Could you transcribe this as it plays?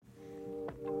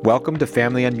Welcome to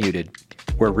Family Unmuted,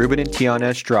 where Ruben and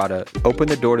Tiana Estrada open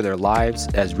the door to their lives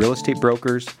as real estate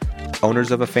brokers,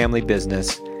 owners of a family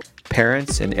business,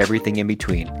 parents, and everything in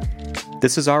between.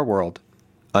 This is our world,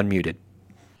 Unmuted.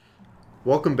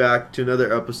 Welcome back to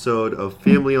another episode of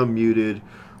Family Unmuted.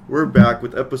 We're back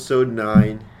with episode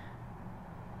 9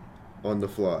 on the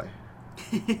fly.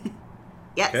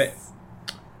 Yes. Okay.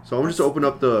 So I'm just going to open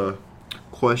up the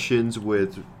questions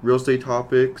with real estate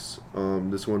topics.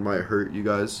 This one might hurt you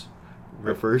guys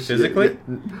at first. Physically?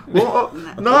 Well,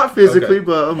 not physically, Okay.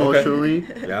 but emotionally.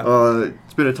 Okay. Yeah.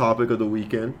 It's been a topic of the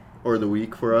weekend, or the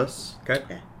week for us.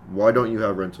 Okay. Why don't you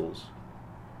have rentals?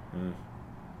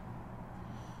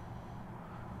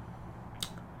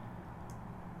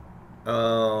 I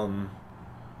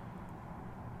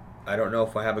don't know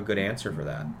if I have a good answer for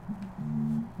that.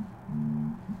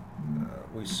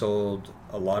 We sold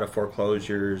a lot of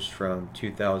foreclosures from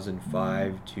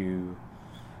 2005 to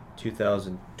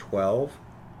 2012.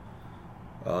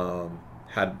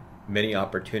 Had many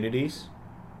opportunities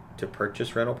to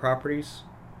purchase rental properties.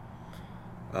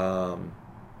 I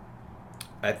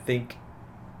think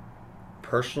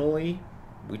personally,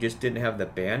 we just didn't have the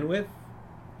bandwidth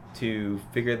to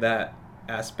figure that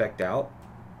aspect out,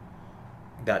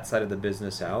 that side of the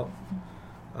business out.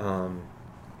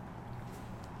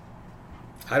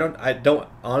 I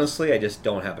just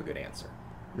don't have a good answer.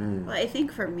 Well, I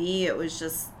think for me, it was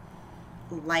just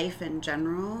life in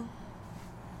general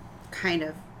kind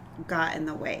of got in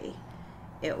the way.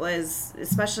 It was,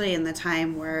 especially in the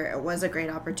time where it was a great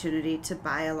opportunity to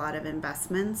buy a lot of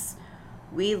investments.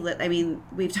 We've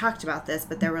talked about this,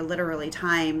 but there were literally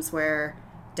times where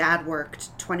Dad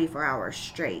worked 24 hours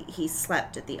straight. He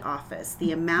slept at the office.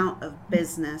 The amount of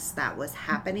business that was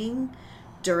happening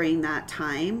during that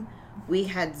time, we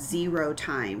had zero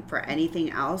time for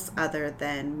anything else other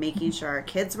than making sure our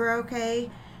kids were okay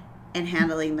and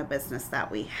handling the business that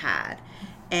we had.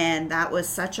 And that was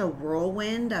such a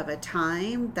whirlwind of a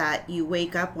time that you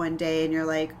wake up one day and you're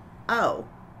like, oh,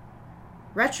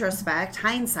 retrospect,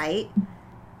 hindsight,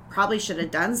 probably should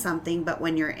have done something, but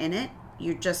when you're in it,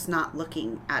 you're just not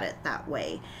looking at it that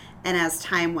way. And as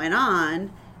time went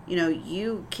on,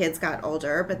 you kids got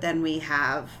older, but then we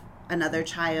have another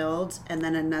child and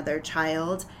then another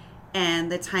child,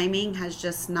 and the timing has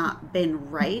just not been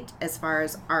right as far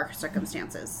as our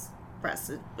circumstances for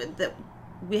us.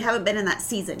 We haven't been in that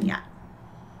season yet,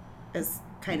 is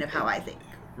kind of how I think.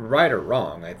 Right or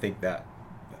wrong, I think that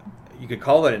you could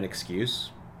call it an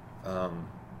excuse.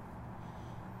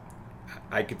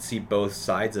 I could see both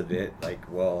sides of it.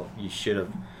 Like, well, you should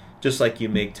have, just like you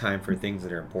make time for things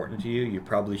that are important to you, you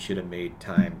probably should have made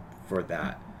time for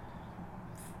that.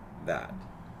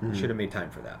 You should have made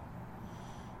time for that.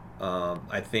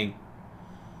 I think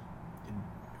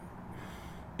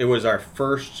it was our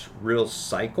first real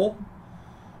cycle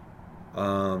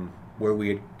where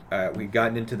we'd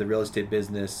gotten into the real estate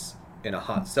business in a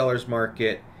hot seller's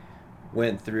market,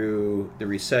 went through the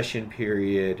recession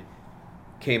period,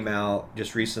 came out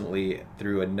just recently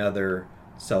through another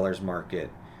seller's market.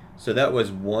 So that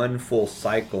was one full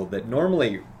cycle that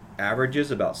normally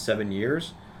averages about 7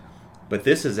 years, but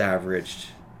this has averaged,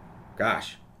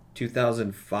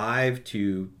 2005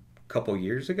 to a couple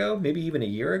years ago, maybe even a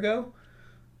year ago.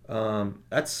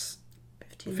 That's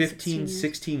 15,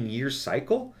 16 year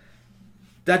cycle.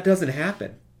 That doesn't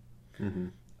happen.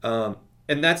 And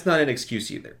that's not an excuse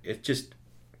either. It's just,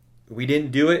 we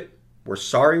didn't do it. We're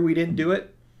sorry we didn't do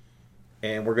it,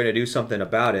 and we're going to do something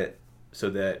about it so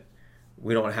that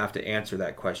we don't have to answer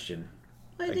that question.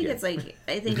 Well, I think again. it's like,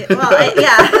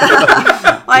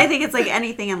 yeah. Well, I think it's like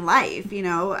anything in life, you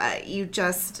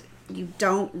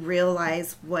don't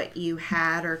realize what you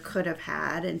had or could have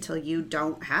had until you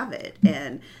don't have it.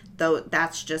 And though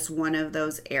that's just one of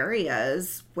those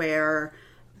areas where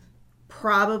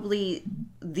probably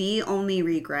the only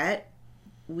regret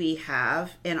we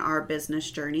have in our business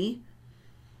journey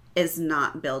is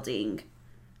not building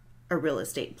a real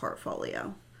estate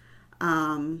portfolio.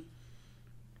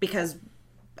 Because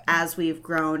as we've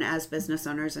grown as business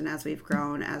owners and as we've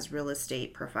grown as real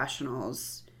estate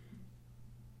professionals,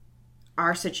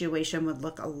 our situation would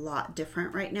look a lot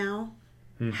different right now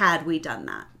had we done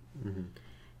that.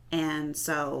 And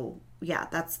so, yeah,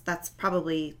 that's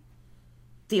probably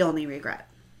the only regret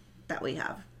that we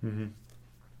have.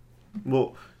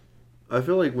 Well, I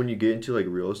feel like when you get into like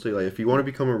real estate, like if you want to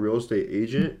become a real estate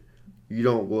agent, you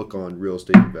don't look on real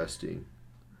estate investing.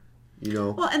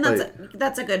 Well, and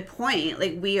that's a good point.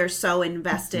 Like, we are so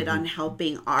invested on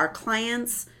helping our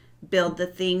clients build the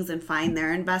things and find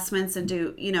their investments and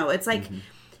do, it's like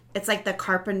the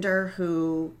carpenter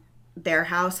who their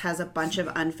house has a bunch of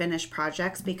unfinished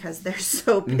projects because they're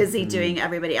so busy doing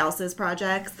everybody else's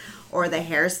projects, or the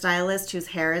hairstylist whose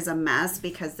hair is a mess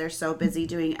because they're so busy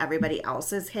doing everybody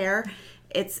else's hair.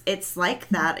 It's like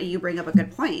that. You bring up a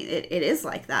good point. It is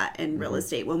like that in real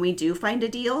estate. When we do find a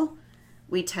deal,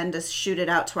 we tend to shoot it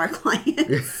out to our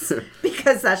clients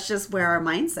because that's just where our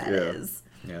mindset is.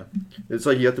 Yeah. It's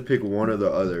like you have to pick one or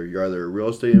the other. You're either a real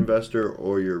estate investor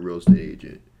or you're a real estate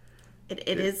agent. It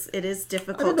is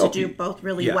difficult to do both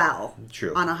really well.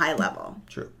 True. On a high level.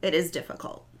 True. It is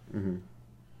difficult. Mm-hmm.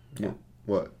 Yeah.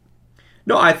 What?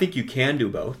 No, I think you can do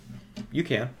both. You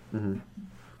can. Mm-hmm.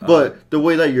 But the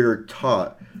way that you're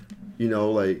taught, you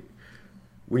know, like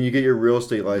when you get your real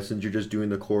estate license, you're just doing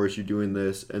the course, you're doing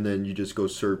this, and then you just go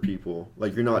serve people.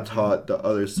 Like you're not taught the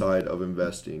other side of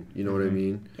investing. You know what I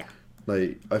mean? Yeah.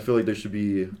 Like I feel like there should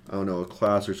be, I don't know, a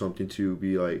class or something to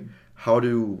be like how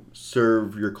to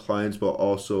serve your clients, but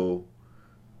also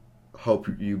help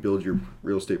you build your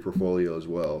real estate portfolio as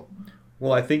well.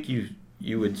 Well, I think you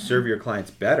would serve your clients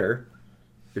better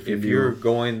if you're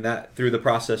going that through the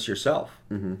process yourself.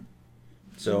 Mm-hmm.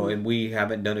 So, and we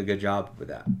haven't done a good job with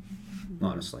that,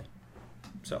 honestly.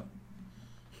 So,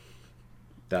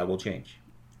 that will change.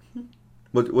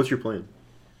 What's your plan?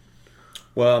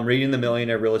 Well, I'm reading the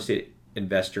Millionaire Real Estate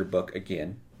Investor book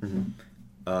again. Mm-hmm.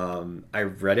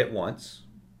 I've read it once.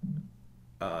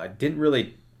 Didn't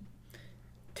really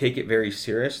take it very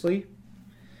seriously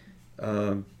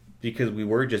because we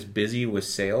were just busy with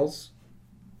sales.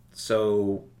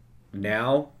 So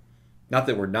now, not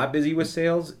that we're not busy with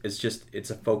sales, it's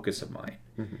a focus of mine.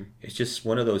 Mm-hmm. It's just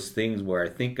one of those things where I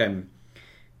think I'm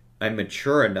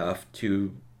mature enough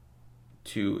to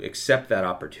accept that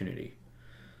opportunity.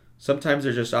 Sometimes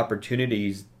there's just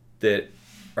opportunities that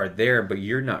are there, but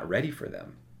you're not ready for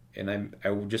them. And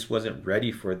I just wasn't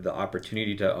ready for the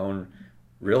opportunity to own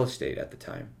real estate at the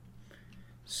time.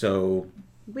 So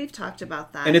we've talked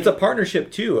about that. And it's a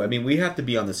partnership too. I mean, we have to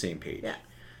be on the same page. Yeah.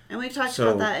 And we've talked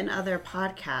about that in other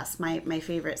podcasts. My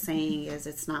favorite saying is,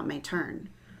 it's not my turn.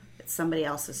 It's somebody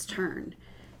else's turn.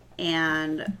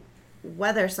 And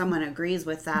whether someone agrees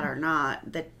with that or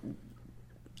not, that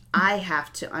I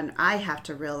have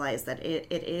to realize that it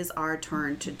is our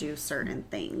turn to do certain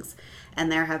things.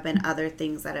 And there have been other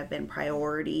things that have been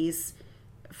priorities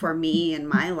for me in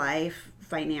my life,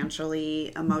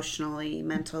 financially, emotionally,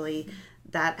 mentally,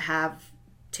 that have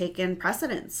taken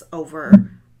precedence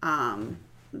over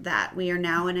that. We are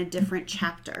now in a different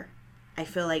chapter. I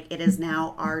feel like it is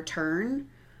now our turn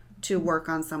to work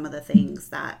on some of the things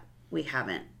that we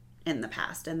haven't in the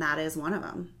past, and that is one of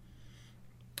them.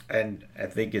 And I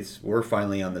think we're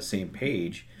finally on the same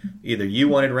page. Either you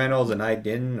wanted rentals and I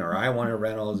didn't, or I wanted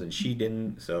rentals and she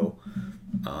didn't. So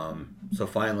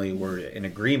finally we're in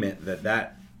agreement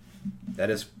that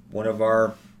is one of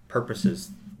our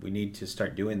purposes. We need to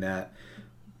start doing that.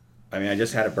 I mean, I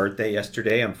just had a birthday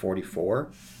yesterday. I'm 44.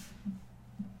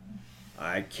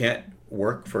 I can't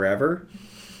work forever.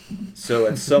 So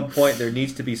at some point there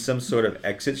needs to be some sort of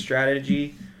exit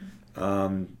strategy.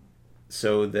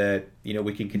 So that,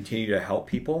 we can continue to help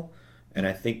people. And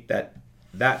I think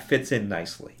that fits in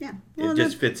nicely. Yeah. Well, it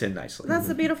just fits in nicely. That's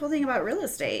the beautiful thing about real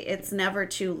estate. It's never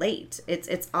too late.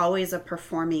 It's always a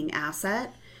performing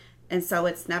asset. And so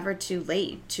it's never too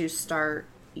late to start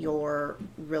your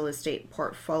real estate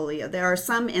portfolio. There are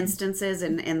some instances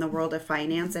in the world of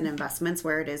finance and investments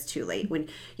where it is too late. When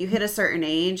you hit a certain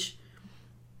age,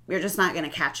 you're just not going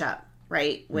to catch up,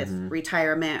 right? With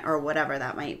retirement or whatever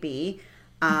that might be.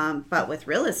 But with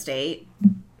real estate,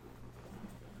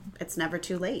 it's never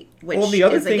too late. The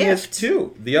other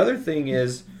thing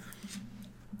is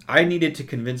I needed to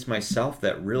convince myself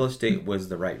that real estate was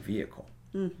the right vehicle.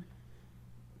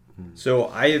 So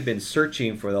I have been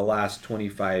searching for the last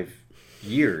 25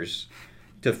 years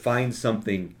to find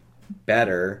something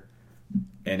better,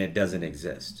 and it doesn't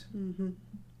exist.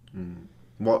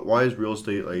 Why is real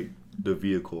estate like the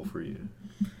vehicle for you?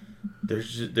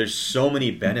 There's so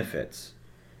many benefits.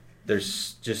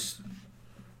 There's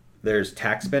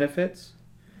tax benefits.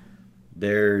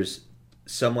 There's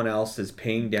someone else is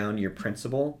paying down your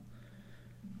principal.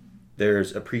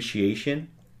 There's appreciation.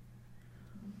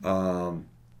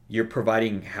 You're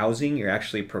providing housing. You're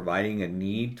actually providing a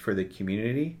need for the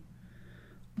community.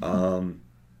 And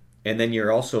then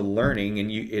you're also learning,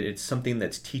 and it's something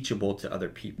that's teachable to other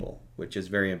people, which is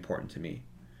very important to me.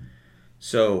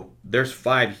 So there's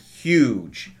 5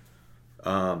 huge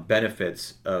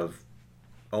benefits of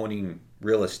owning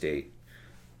real estate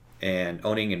and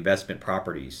owning investment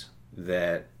properties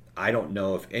that I don't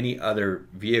know of any other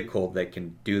vehicle that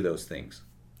can do those things.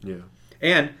 Yeah.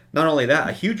 And not only that,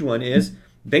 a huge one is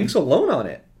banks will loan on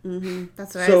it.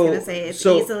 That's what I was going to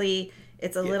say.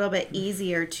 It's a little bit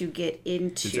easier to get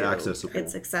into. It's accessible.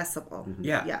 It's accessible.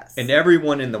 Yeah. Yes. And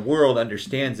everyone in the world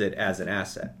understands it as an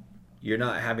asset. You're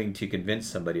not having to convince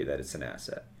somebody that it's an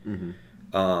asset.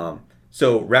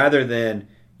 So rather than,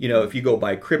 if you go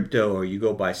buy crypto or you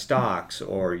go buy stocks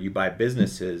or you buy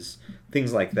businesses,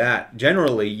 things like that,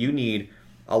 generally you need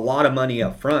a lot of money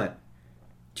up front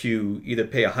to either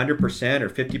pay 100% or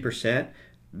 50%.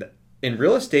 In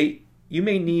real estate, you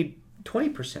may need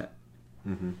 20%,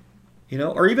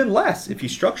 or even less if you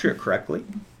structure it correctly.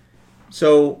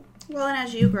 So, well, and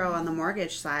as you grow on the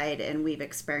mortgage side, and we've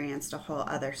experienced a whole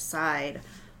other side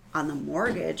on the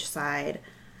mortgage side,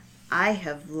 I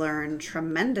have learned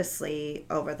tremendously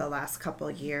over the last couple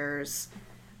of years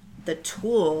the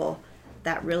tool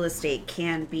that real estate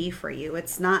can be for you.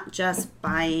 It's not just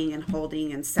buying and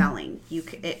holding and selling.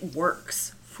 It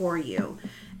works for you.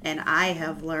 And I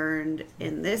have learned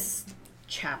in this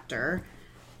chapter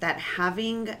that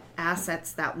having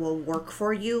assets that will work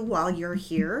for you while you're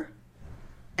here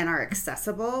and are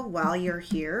accessible while you're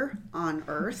here on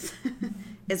earth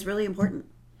is really important.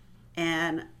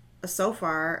 And so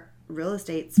far, real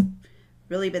estate's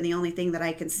really been the only thing that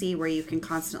I can see where you can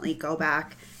constantly go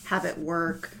back, have it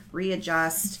work,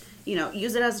 readjust,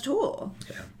 use it as a tool.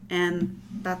 Yeah. And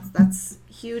that's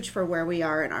huge for where we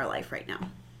are in our life right now.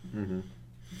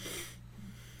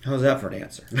 How's that for an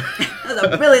answer? That was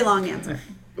a really long answer.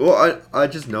 Well, I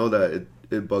just know that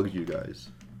it bugs you guys.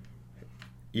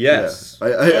 Yes.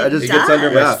 Yeah. I just it gets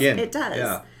under my skin. It does.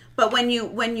 Yeah. But when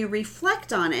you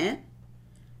reflect on it,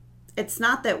 it's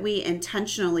not that we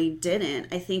intentionally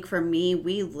didn't. I think for me,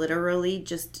 we literally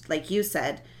just, like you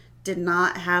said, did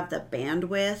not have the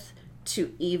bandwidth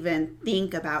to even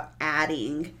think about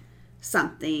adding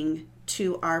something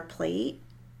to our plate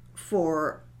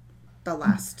for the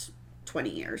last 20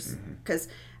 years. Because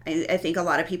I think a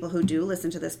lot of people who do listen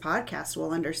to this podcast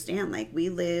will understand, like, we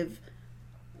live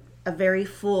a very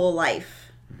full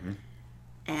life.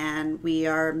 And we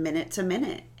are minute to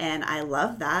minute, and I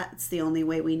love that. It's the only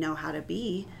way we know how to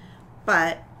be.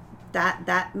 But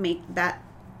that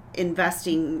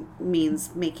investing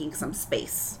means making some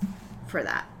space for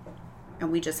that,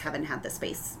 and we just haven't had the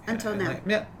space until now.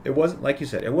 It wasn't, like you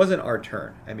said, it wasn't our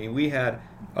turn. I mean, we had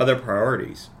other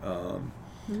priorities.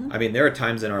 I mean, there are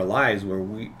times in our lives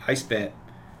where I spent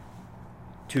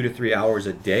 2 to 3 hours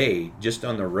a day just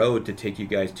on the road to take you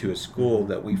guys to a school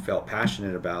that we felt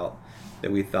passionate about, that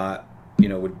we thought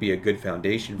would be a good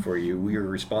foundation for you. We were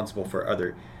responsible for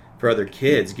other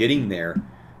kids getting there,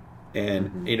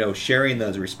 and sharing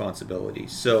those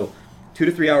responsibilities. So 2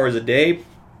 to 3 hours a day,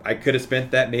 I could have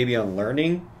spent that maybe on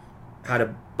learning how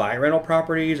to buy rental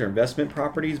properties or investment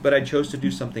properties, but I chose to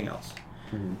do something else,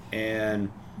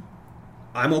 and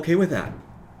I'm okay with that.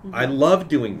 I love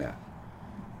doing that.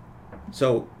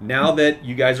 So now that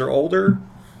you guys are older,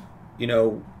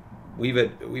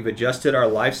 we've adjusted our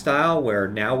lifestyle where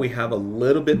now we have a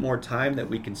little bit more time that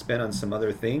we can spend on some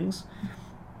other things.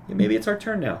 And maybe it's our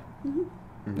turn now.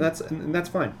 That's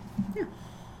fine.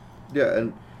 Yeah,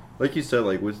 and like you said,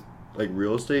 like with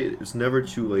real estate, it's never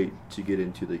too late to get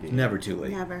into the game. Never too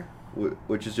late. Never.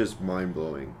 Which is just mind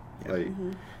blowing. Yeah. Like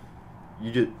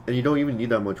you don't even need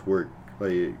that much work.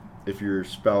 Like if your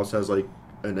spouse has like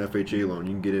an FHA loan,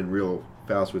 you can get in real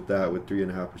fast with that with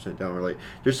 3.5% down. Or like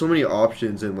there's so many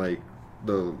options in like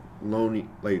the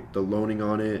loaning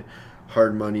on it,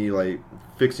 hard money, like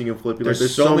fixing and flipping.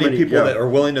 There's so many people that are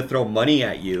willing to throw money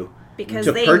at you because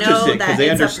to they purchase know it, that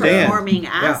they it's understand. a performing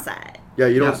asset. Yeah,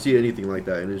 you don't see anything like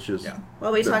that, and it's just. Yeah.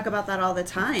 Well, we talk about that all the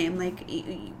time.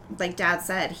 Like Dad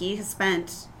said, he has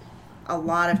spent a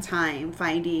lot of time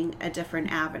finding a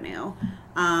different avenue,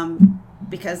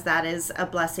 because that is a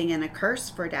blessing and a curse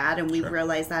for Dad, and we've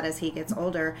realized that as he gets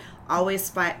older,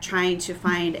 always trying to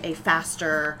find a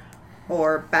faster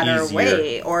or better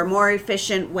way or more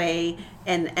efficient way,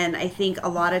 and I think a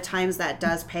lot of times that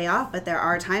does pay off, but there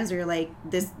are times where you're like,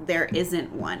 there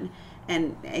isn't one.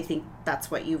 And I think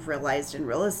that's what you've realized in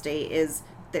real estate is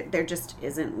that there just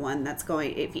isn't one that's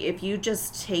going. If you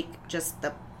just take just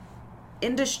the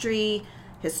industry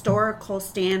historical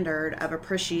standard of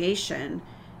appreciation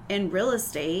in real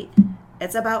estate,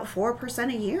 it's about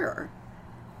 4% a year.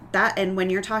 And when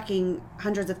you're talking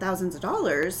hundreds of thousands of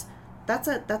dollars, that's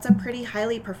a pretty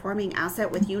highly performing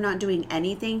asset with you not doing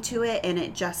anything to it, and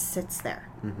it just sits there.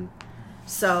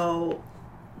 So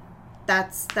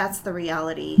that's the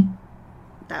reality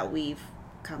that we've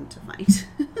come to find.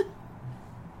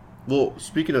 Well,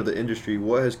 speaking of the industry,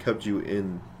 what has kept you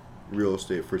in real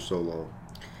estate for so long?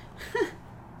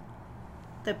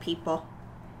 The people.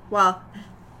 Well,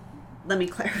 let me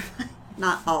clarify.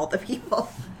 Not all the people.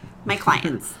 my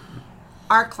clients,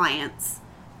 our clients,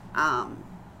 our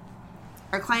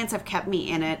clients have kept me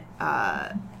in it.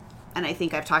 And I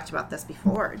think I've talked about this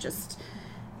before. Just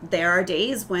there are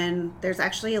days when there's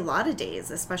actually a lot of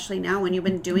days, especially now when you've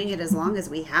been doing it as long as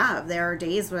we have. There are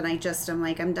days when I'm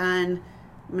like, I'm done.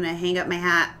 I'm going to hang up my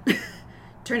hat,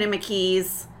 turn in my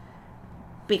keys,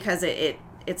 because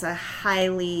it's a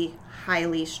highly,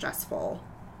 highly stressful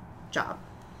job.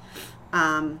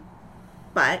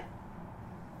 But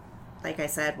like I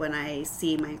said, when I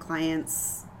see my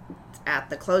clients at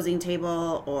the closing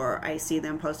table, or I see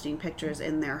them posting pictures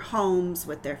in their homes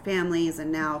with their families,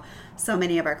 and now so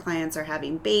many of our clients are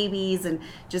having babies, and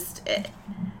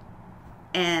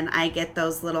and I get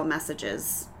those little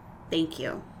messages. Thank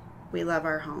you. We love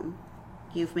our home.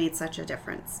 You've made such a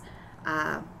difference.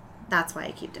 That's why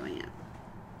I keep doing it.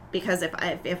 Because if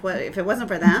it wasn't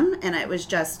for them and it was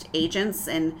just agents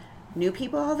and new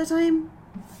people all the time,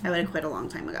 I would have quit a long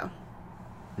time ago.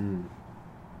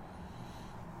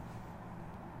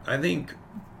 I think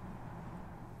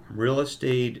real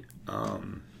estate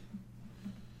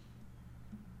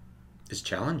is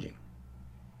challenging.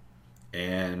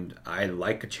 And I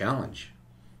like a challenge.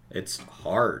 It's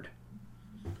hard.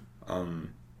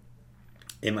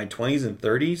 In my 20s and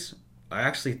 30s, I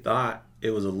actually thought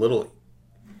it was a little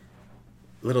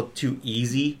too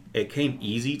easy. It came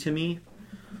easy to me.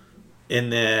 In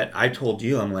that I told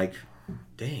you, I'm like,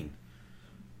 dang.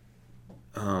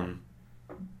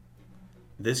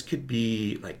 This could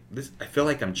be like this. I feel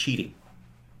like I'm cheating.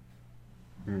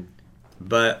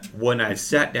 But when I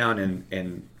sat down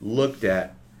and looked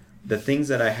at the things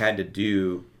that I had to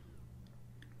do,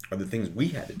 or the things we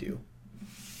had to do,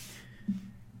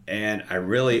 and I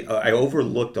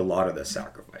overlooked a lot of the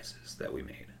sacrifices that we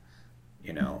made.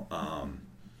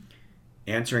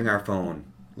 Answering our phone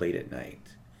late at night,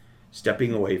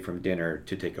 stepping away from dinner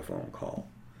to take a phone call,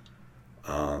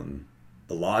 a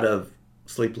lot of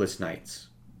sleepless nights,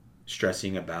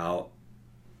 stressing about,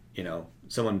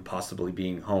 someone possibly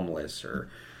being homeless, or,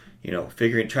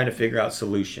 trying to figure out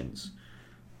solutions.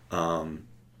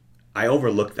 I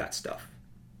overlooked that stuff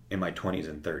in my 20s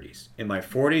and 30s. In my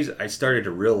 40s, I started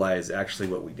to realize actually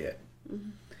what we did.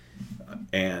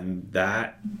 And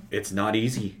that it's not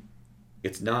easy.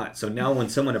 It's not. So now when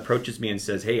someone approaches me and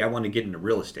says, hey, I want to get into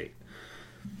real estate,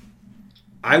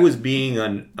 I was being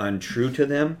untrue to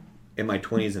them in my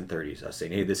 20s and 30s. I was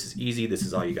saying, hey, this is easy. This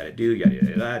is all you got to do. You got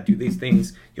to do these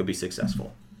things. You'll be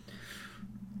successful.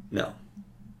 No,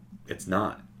 it's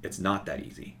not. It's not that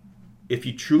easy. If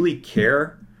you truly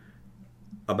care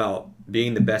about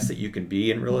being the best that you can be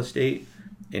in real estate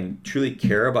and truly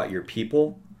care about your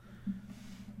people,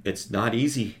 it's not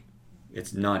easy.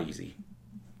 It's not easy.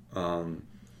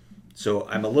 So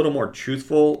I'm a little more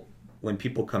truthful when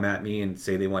people come at me and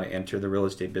say they want to enter the real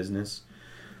estate business.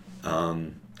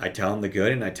 I tell them the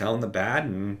good and I tell them the bad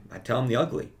and I tell them the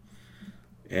ugly.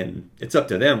 And it's up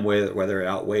to them whether it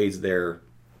outweighs their,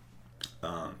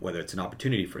 whether it's an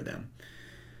opportunity for them.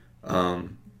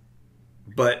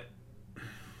 But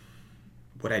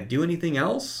would I do anything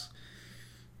else?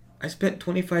 I spent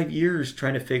 25 years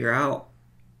trying to figure out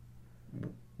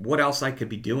what else I could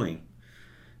be doing.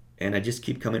 And I just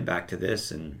keep coming back to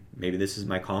this, and maybe this is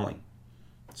my calling.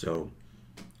 So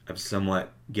I've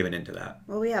somewhat given into that.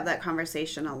 Well, we have that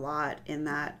conversation a lot in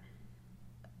that,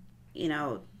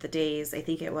 the days, I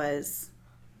think was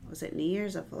it New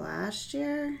Year's of last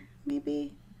year,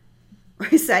 maybe? Where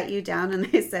I sat you down and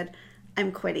I said,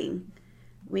 I'm quitting.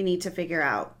 We need to figure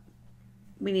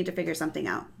something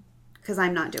out because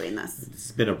I'm not doing this.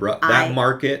 It's been that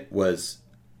market was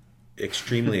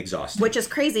extremely exhausting. Which is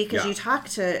crazy because you talk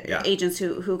to agents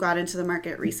who got into the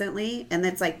market recently, and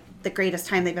it's like the greatest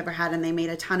time they've ever had, and they made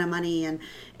a ton of money,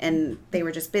 and they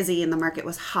were just busy, and the market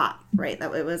was hot, right?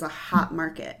 That it was a hot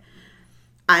market.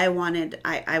 I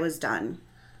was done.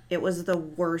 It was the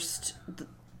worst.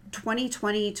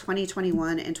 2020,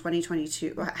 2021, and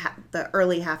 2022, the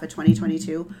early half of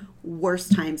 2022,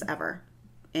 worst times ever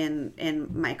in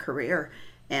my career.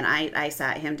 And I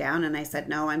sat him down and I said,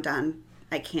 no, I'm done.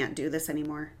 I can't do this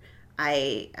anymore.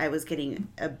 I was getting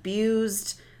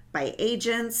abused by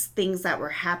agents, things that were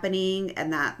happening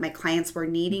and that my clients were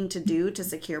needing to do to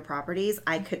secure properties.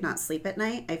 I could not sleep at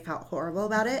night. I felt horrible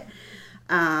about it.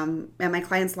 And my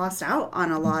clients lost out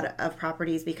on a lot of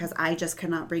properties because I just could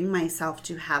not bring myself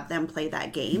to have them play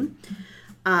that game.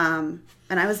 And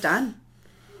I was done.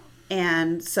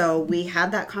 And so we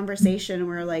had that conversation and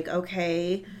we were like,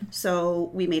 okay,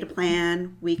 so we made a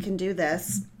plan. We can do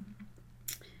this.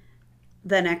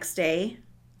 The next day,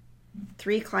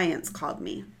 3 clients called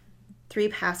me. 3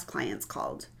 past clients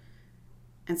called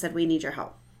and said, we need your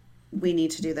help. we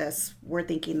need to do this. We're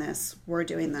thinking this. We're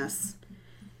doing this.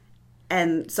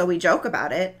 And so we joke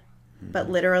about it.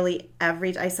 But literally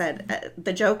I said,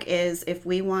 the joke is, if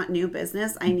we want new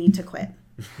business, I need to quit.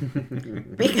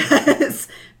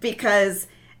 because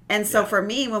and so for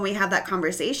me, when we have that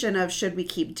conversation of should we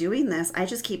keep doing this, I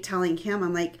just keep telling him,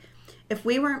 I'm like, if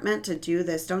we weren't meant to do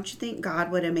this, don't you think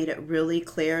God would have made it really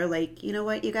clear? Like, you know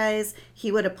what, you guys,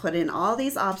 he would have put in all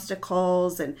these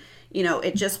obstacles, and, you know,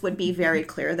 it just would be very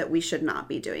clear that we should not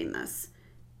be doing this.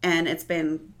 And it's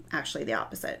been actually the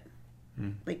opposite.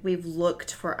 Like, we've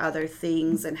looked for other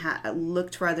things and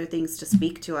looked for other things to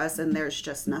speak to us, and there's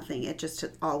just nothing. It just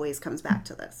always comes back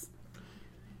to this.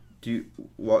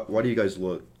 Why do you guys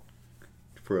look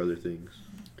for other things?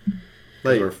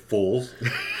 Like, we're fools.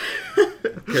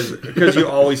 Because you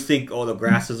always think, oh, the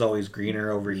grass is always greener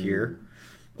over here,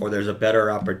 or there's a better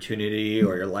opportunity,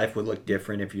 or your life would look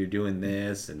different if you're doing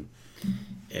this, and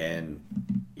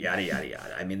yada yada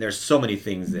yada. I mean, there's so many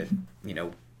things that, you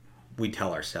know, we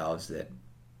tell ourselves that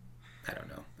I don't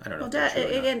know. Well,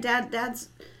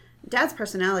 Dad's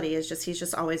personality is just, he's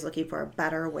just always looking for a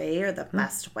better way or the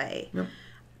best way. Yep.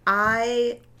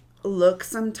 I look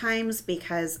sometimes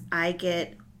because I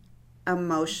get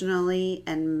emotionally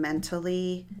and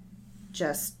mentally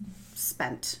just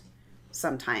spent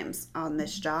sometimes on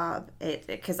this job.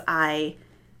 Because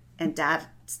and Dad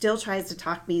still tries to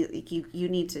talk me, like, you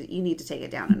need to take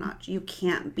it down a notch. You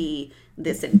can't be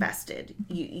this invested.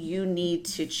 You need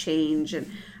to change, and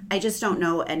I just don't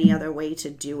know any other way to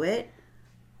do it.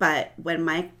 But when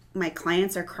my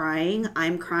clients are crying,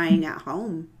 I'm crying at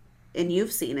home, and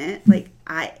you've seen it. Like,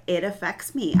 it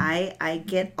affects me. I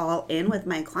get all in with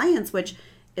my clients, which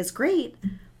is great,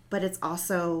 but it's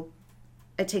also,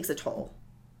 it takes a toll.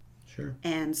 Sure.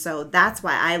 And so that's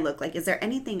why I look like, is there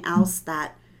anything else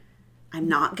that I'm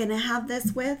not going to have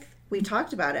this with? We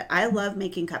talked about it. I love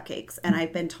making cupcakes, and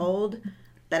I've been told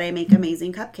that I make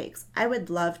amazing cupcakes. I would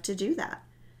love to do that.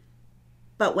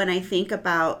 But when I think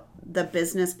about the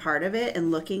business part of it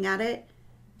and looking at it,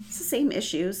 it's the same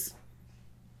issues.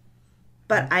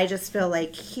 But I just feel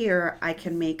like here I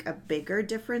can make a bigger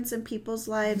difference in people's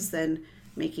lives than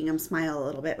making them smile a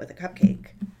little bit with a cupcake.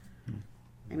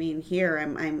 I mean, here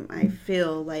I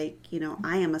feel like, you know,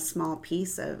 I am a small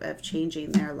piece of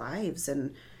changing their lives,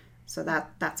 and so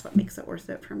that's what makes it worth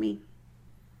it for me.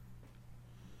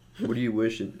 What do you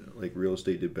wish like real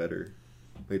estate did better,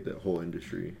 like the whole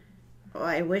industry? Oh,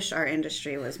 I wish our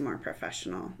industry was more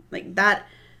professional. Like that,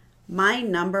 my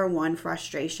number one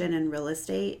frustration in real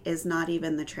estate is not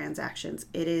even the transactions.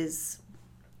 It is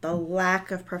the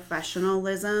lack of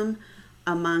professionalism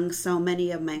among so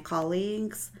many of my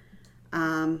colleagues.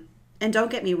 And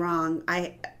don't get me wrong,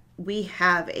 we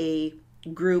have a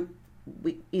group,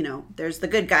 there's the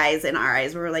good guys in our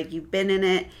eyes. We're like, you've been in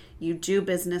it, you do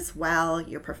business well,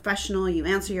 you're professional, you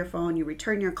answer your phone, you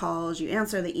return your calls, you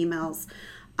answer the emails.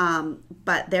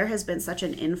 But there has been such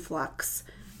an influx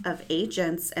of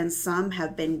agents, and some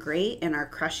have been great and are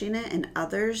crushing it, and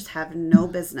others have no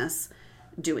business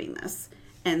doing this.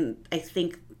 And I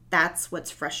think that's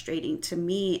what's frustrating to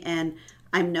me. And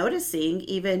I'm noticing,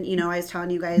 even, I was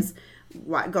telling you guys,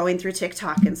 going through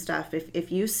TikTok and stuff,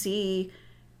 if you see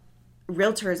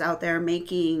realtors out there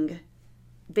making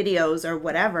videos or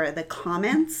whatever, the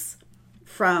comments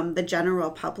from the general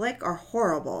public are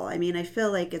horrible. I mean, I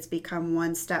feel like it's become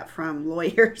one step from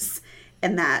lawyers,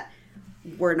 and that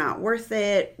we're not worth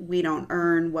it. We don't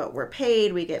earn what we're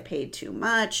paid. We get paid too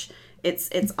much.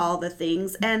 It's all the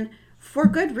things. And for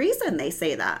good reason they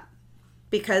say that,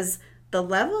 because the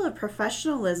level of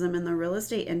professionalism in the real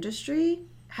estate industry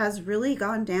has really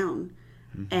gone down.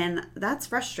 Mm-hmm. And that's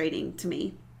frustrating to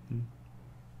me.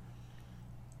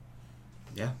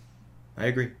 Yeah, I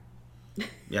agree.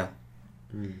 Yeah,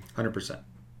 100%.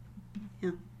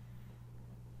 Yeah.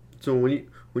 So when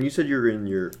you said you were in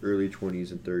your early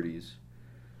 20s and 30s,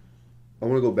 I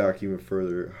want to go back even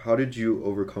further. How did you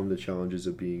overcome the challenges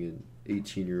of being an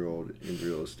 18-year-old in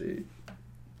real estate?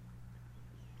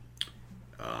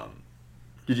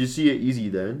 Did you see it easy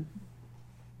then?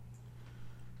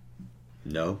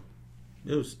 No.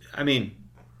 It was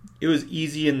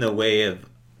easy in the way of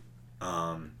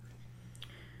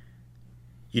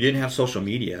you didn't have social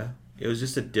media. It was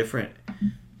just a different,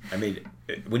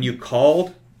 when you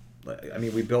called,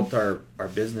 we built our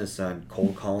business on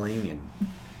cold calling,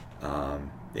 and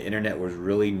the internet was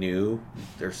really new.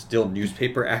 There's still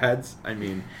newspaper ads.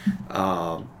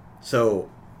 So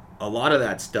a lot of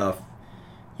that stuff,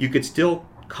 you could still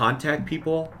contact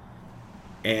people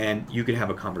and you could have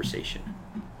a conversation.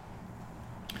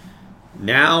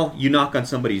 Now you knock on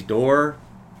somebody's door,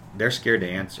 they're scared to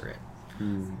answer it.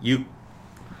 You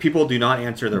people do not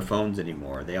answer their phones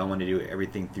anymore. They all want to do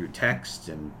everything through text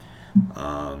and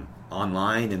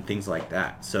online and things like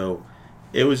that. So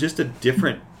it was just a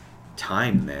different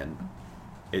time then.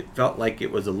 It felt like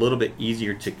it was a little bit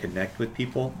easier to connect with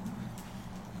people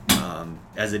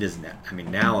as it is now. I mean,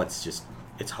 now it's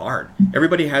hard.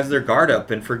 Everybody has their guard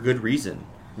up, and for good reason.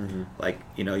 Mm-hmm. Like,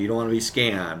 you don't want to be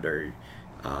scammed, or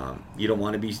you don't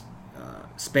want to be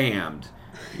spammed.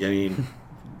 I mean,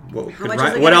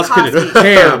 what else could it be?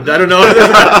 Scammed. I don't know.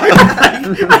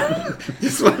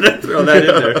 Just wanted to throw that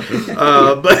in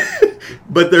there.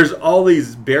 But there's all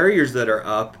these barriers that are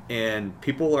up, and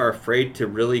people are afraid to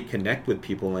really connect with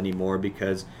people anymore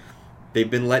because they've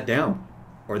been let down,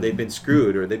 or they've been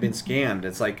screwed, or they've been scammed.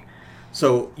 It's like,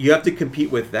 so you have to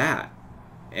compete with that,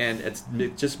 and it's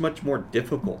just much more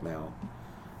difficult now.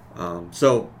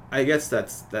 So I guess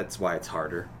that's why it's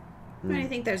harder. I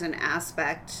think there's an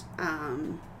aspect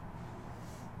of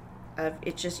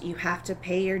it. Just, you have to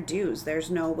pay your dues.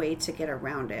 There's no way to get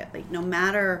around it. Like, no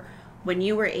matter when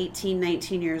you were 18,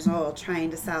 19 years old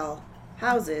trying to sell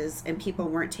houses and people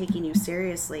weren't taking you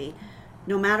seriously,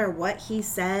 no matter what he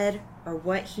said or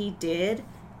what he did,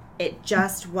 it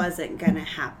just wasn't going to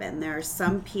happen. There are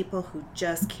some people who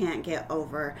just can't get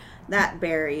over that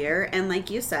barrier. And like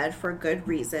you said, for good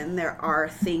reason, there are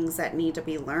things that need to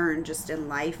be learned just in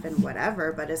life and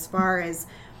whatever. But as far as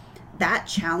that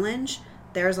challenge,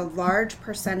 there's a large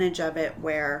percentage of it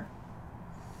where,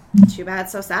 too bad,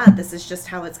 so sad, this is just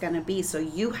how it's going to be. So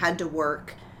you had to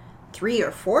work 3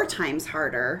 or 4 times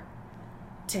harder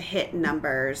to hit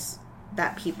numbers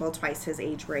that people twice his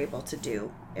age were able to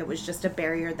do. It was just a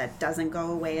barrier that doesn't go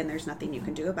away, and there's nothing you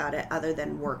can do about it other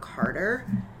than work harder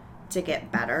to get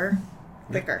better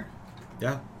quicker.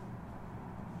 Yeah.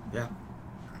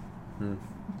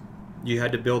 You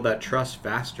had to build that trust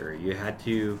faster. You had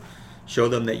to show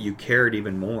them that you cared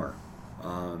even more.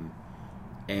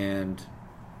 And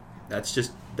that's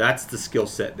the skill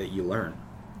set that you learn.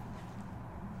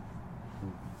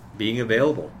 Being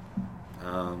available.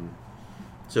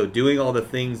 So doing all the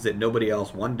things that nobody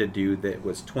else wanted to do, that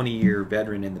was 20-year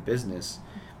veteran in the business,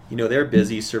 they're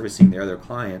busy servicing their other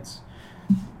clients.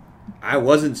 I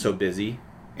wasn't so busy,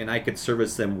 and I could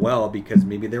service them well because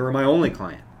maybe they were my only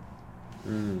client.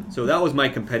 So that was my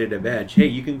competitive edge. Hey,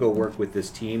 you can go work with this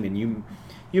team, and you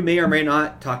may or may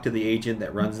not talk to the agent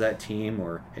that runs that team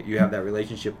or you have that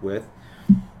relationship with.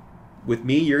 With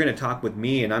me, you're going to talk with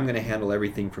me, and I'm going to handle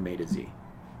everything from A to Z.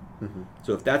 Mm-hmm.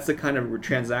 So if that's the kind of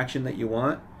transaction that you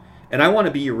want, and I want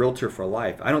to be your realtor for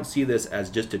life. I don't see this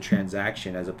as just a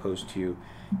transaction as opposed to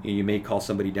you may call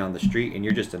somebody down the street and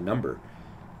you're just a number.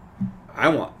 I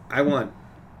want,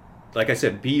 like I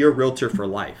said, be your realtor for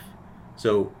life.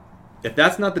 So if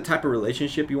that's not the type of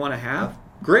relationship you want to have,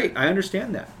 great, I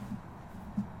understand that.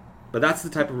 But that's the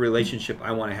type of relationship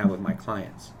I want to have with my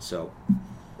clients. So,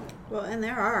 well, and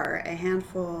there are a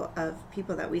handful of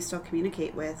people that we still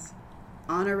communicate with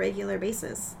on a regular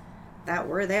basis that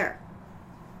were there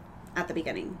at the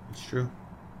beginning. It's true.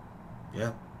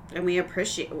 Yeah. And we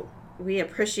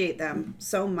appreciate them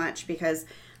so much, because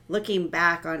looking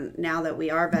back on now that we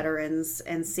are veterans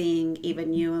and seeing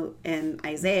even you and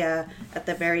Isaiah at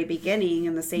the very beginning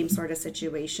in the same sort of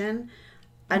situation,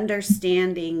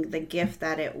 understanding the gift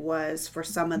that it was for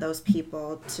some of those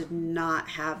people to not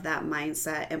have that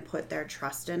mindset and put their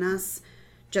trust in us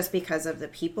just because of the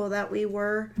people that we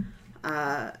were,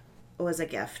 was a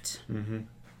gift. Mm-hmm.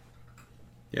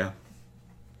 Yeah.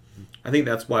 I think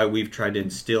that's why we've tried to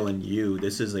instill in you,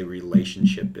 this is a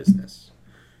relationship business.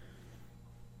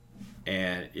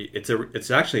 And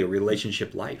it's actually a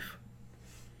relationship life.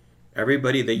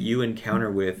 Everybody that you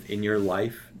encounter with in your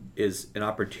life is an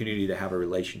opportunity to have a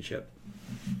relationship.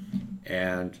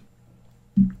 And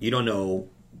you don't know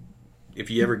if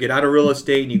you ever get out of real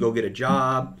estate and you go get a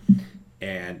job,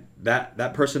 and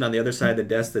that person on the other side of the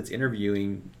desk that's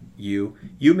interviewing you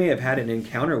may have had an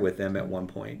encounter with them at one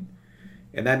point.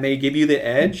 And that may give you the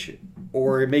edge,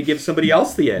 or it may give somebody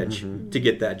else the edge to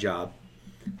get that job.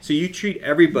 So you treat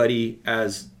everybody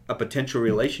as a potential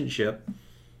relationship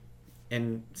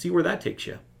and see where that takes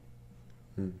you.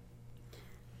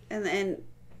 And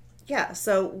yeah,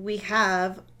 so we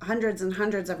have hundreds and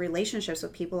hundreds of relationships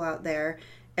with people out there,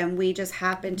 and we just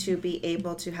happen to be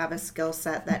able to have a skill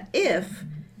set that if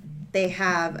they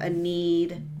have a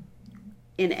need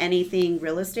in anything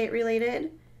real estate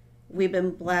related, we've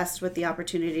been blessed with the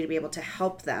opportunity to be able to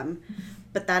help them.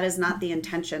 But that is not the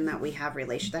intention that we have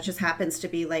relation. That just happens to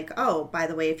be like, oh, by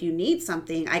the way, if you need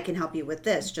something, I can help you with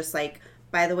this. Just like,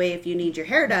 by the way, if you need your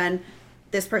hair done,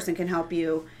 this person can help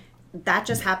you. That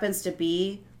just happens to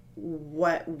be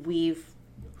what we've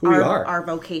who we are. Our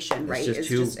vocation, right? It's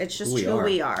just who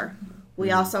we are.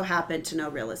 We also happen to know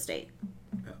real estate.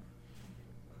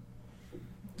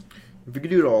 If you could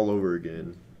do it all over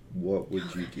again, what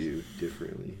would you do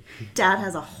differently? Dad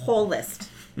has a whole list.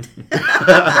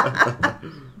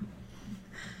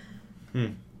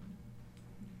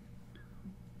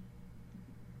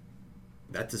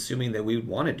 That's assuming that we would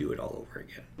want to do it all over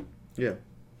again. Yeah.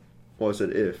 Well, I said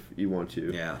if you want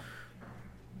to. Yeah.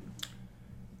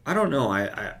 I don't know.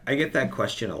 I get that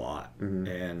question a lot. Mm-hmm.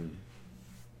 And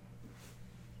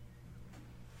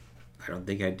I don't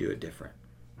think I'd do it different.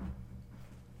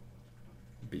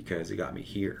 Because it got me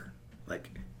here. Like,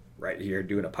 right here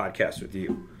doing a podcast with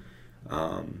you.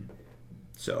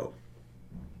 So,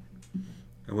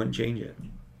 I wouldn't change it.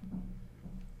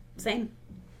 Same.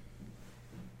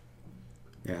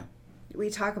 Yeah. We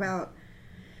talk about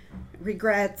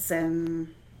regrets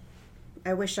and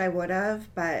I wish I would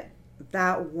have, but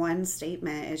that one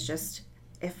statement is just,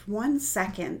 if 1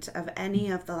 second of any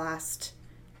of the last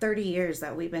 30 years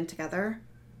that we've been together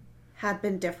had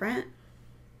been different,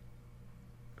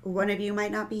 one of you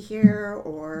might not be here,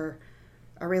 or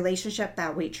a relationship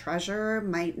that we treasure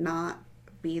might not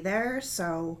be there.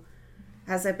 So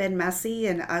has it been messy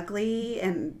and ugly?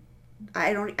 And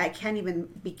I can't even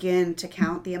begin to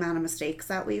count the amount of mistakes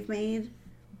that we've made.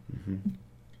 Mm-hmm.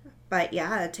 But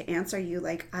yeah, to answer you,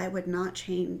 like, I would not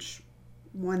change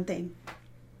one thing.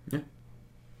 Yeah.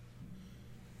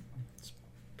 It's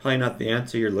probably not the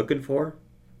answer you're looking for.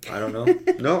 I don't know.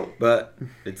 No. But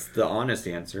it's the honest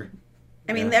answer.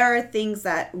 I mean, there are things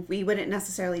that we wouldn't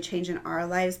necessarily change in our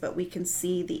lives, but we can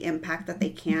see the impact that they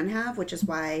can have, which is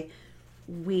why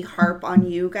we harp on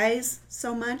you guys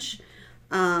so much,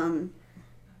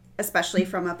 especially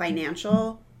from a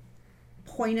financial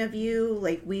point of view.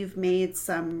 Like, we've made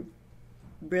some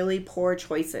really poor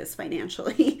choices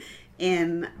financially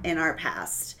in our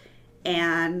past,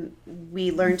 and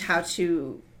we learned how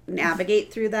to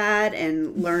navigate through that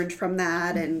and learned from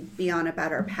that and be on a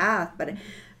better path. But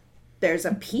there's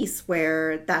a piece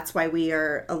where that's why we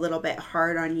are a little bit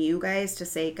hard on you guys to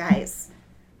say, guys,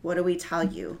 what do we tell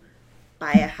you?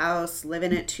 Buy a house, live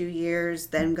in it 2 years,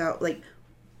 then go. Like,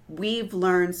 we've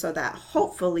learned so that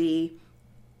hopefully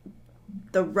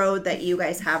the road that you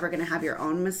guys have are going to have your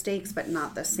own mistakes, but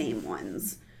not the same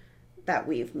ones that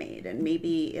we've made. And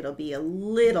maybe it'll be a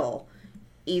little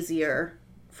easier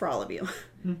for all of you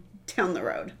down the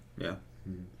road. Yeah.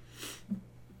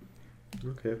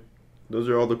 Okay. Those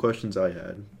are all the questions I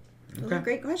had. Those are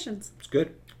great questions. It's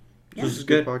good. Yeah. This is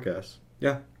good. Podcast.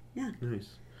 Yeah. Yeah. Nice.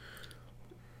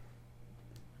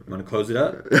 Want to close it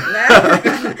up?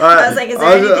 I was like, is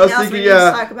there anything else we need to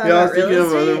talk about? I was thinking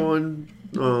of another one.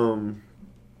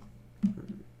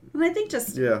 And I think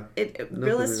just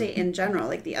real estate really. in general.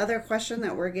 Like, the other question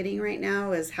that we're getting right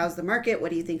now is, how's the market?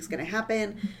 What do you think is going to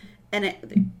happen?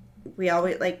 And we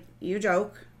always, like, you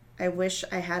joke, I wish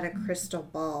I had a crystal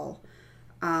ball.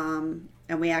 And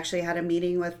we actually had a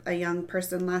meeting with a young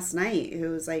person last night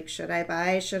who was like, should I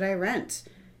buy? Should I rent?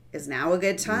 Is now a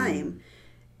good time?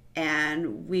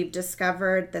 And we've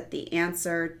discovered that the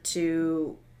answer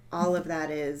to all of that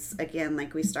is, again,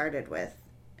 like we started with,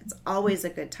 it's always a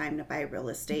good time to buy real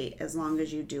estate as long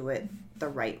as you do it the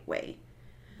right way.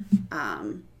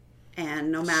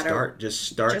 And no matter... Just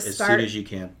start as soon as you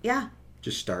can. Yeah.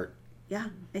 Just start. Yeah.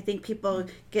 I think people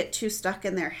get too stuck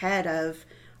in their head of,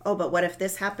 oh, but what if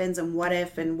this happens, and what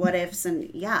if, and what ifs,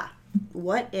 and yeah,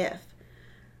 what if?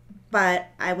 But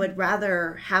I would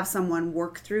rather have someone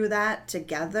work through that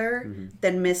together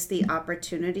than miss the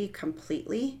opportunity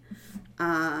completely.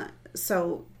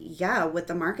 So yeah, with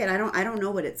the market, I don't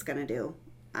know what it's going to do.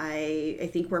 I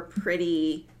think we're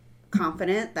pretty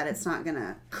confident that it's not going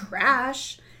to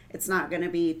crash. It's not going to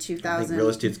be 2000. I think real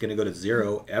estate's going to go to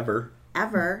zero ever.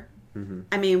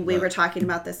 I mean, we were talking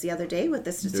about this the other day with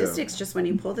the statistics. Just when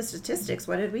you pull the statistics,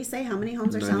 what did we say? How many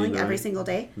homes are selling every single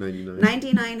day?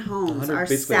 99 homes are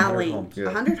selling.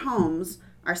 100 homes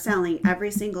are selling every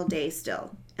single day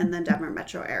still in the Denver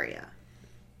metro area.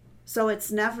 So it's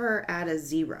never at a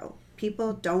zero.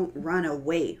 People don't run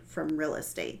away from real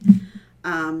estate.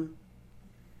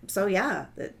 So yeah,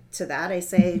 to that I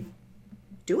say,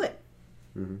 do it.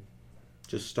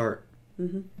 Just start.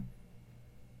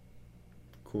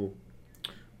 Cool.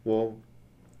 Well,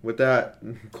 with that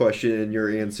question and your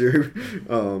answer,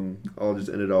 I'll just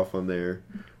end it off on there.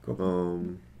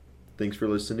 Cool. Thanks for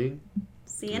listening.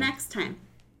 See you next time.